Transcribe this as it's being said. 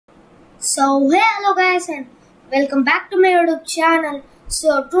So hey, hello guys, and welcome back to my YouTube channel.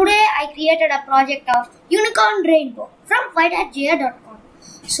 So today I created a project of unicorn rainbow from white@ja.com.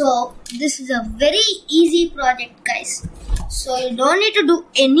 So this is a very easy project, guys. So you don't need to do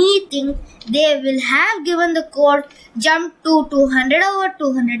anything. They will have given the code, jump to 200 over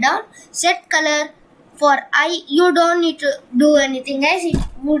 200 down, set color for eye. You don't need to do anything, guys. It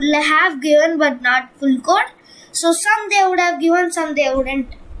would have given but not full code. So some they would have given, some they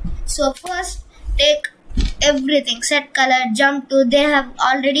wouldn't. So first take everything, set color, jump to, they have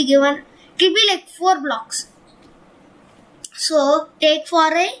already given, it will be like 4 blocks. So take for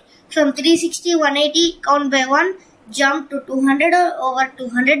a from 360, 180, count by 1, jump to 200 over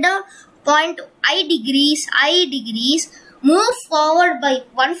 200 down, point to I degrees, move forward by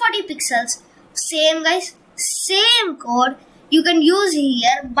 140 pixels. Same guys, same code you can use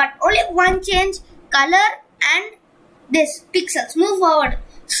here, but only one change, color and this pixels, move forward.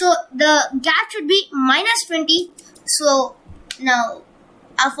 So the gap should be -20. So now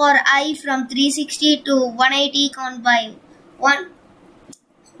for I from 360 to 180, count by 1,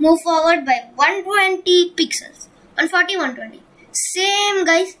 move forward by 120 pixels, 140, 120. Same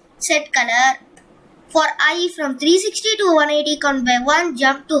guys, set color for I from 360 to 180, count by 1,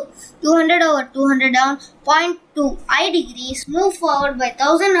 jump to 200 over 200 down, point to I degrees, move forward by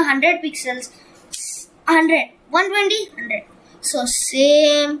 1100 pixels, 100, 120, 100. So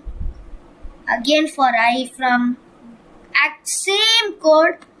same again for I from same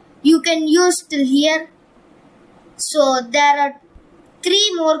code you can use till here. So there are 3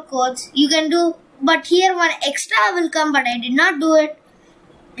 more codes you can do, but here one extra will come, but I did not do it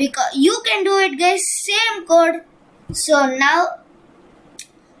because you can do it guys, same code. So now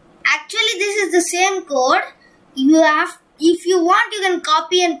actually this is the same code. You have, if you want, you can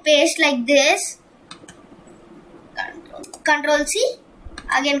copy and paste like this. Control C,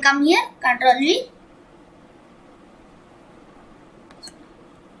 again come here, Control V.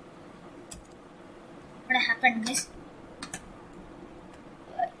 What happened guys?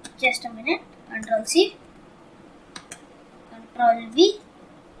 Just a minute, Control C, Control V.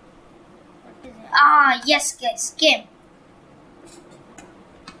 What is it? Yes guys, came.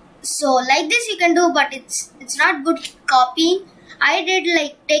 So like this you can do, but it's not good copying. I did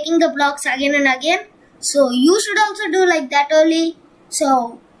like taking the blocks again and again. So you should also do like that only.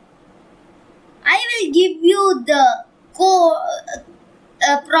 So I will give you the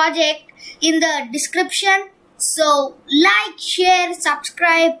project in the description. So like, share,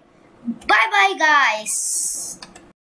 subscribe. Bye bye guys.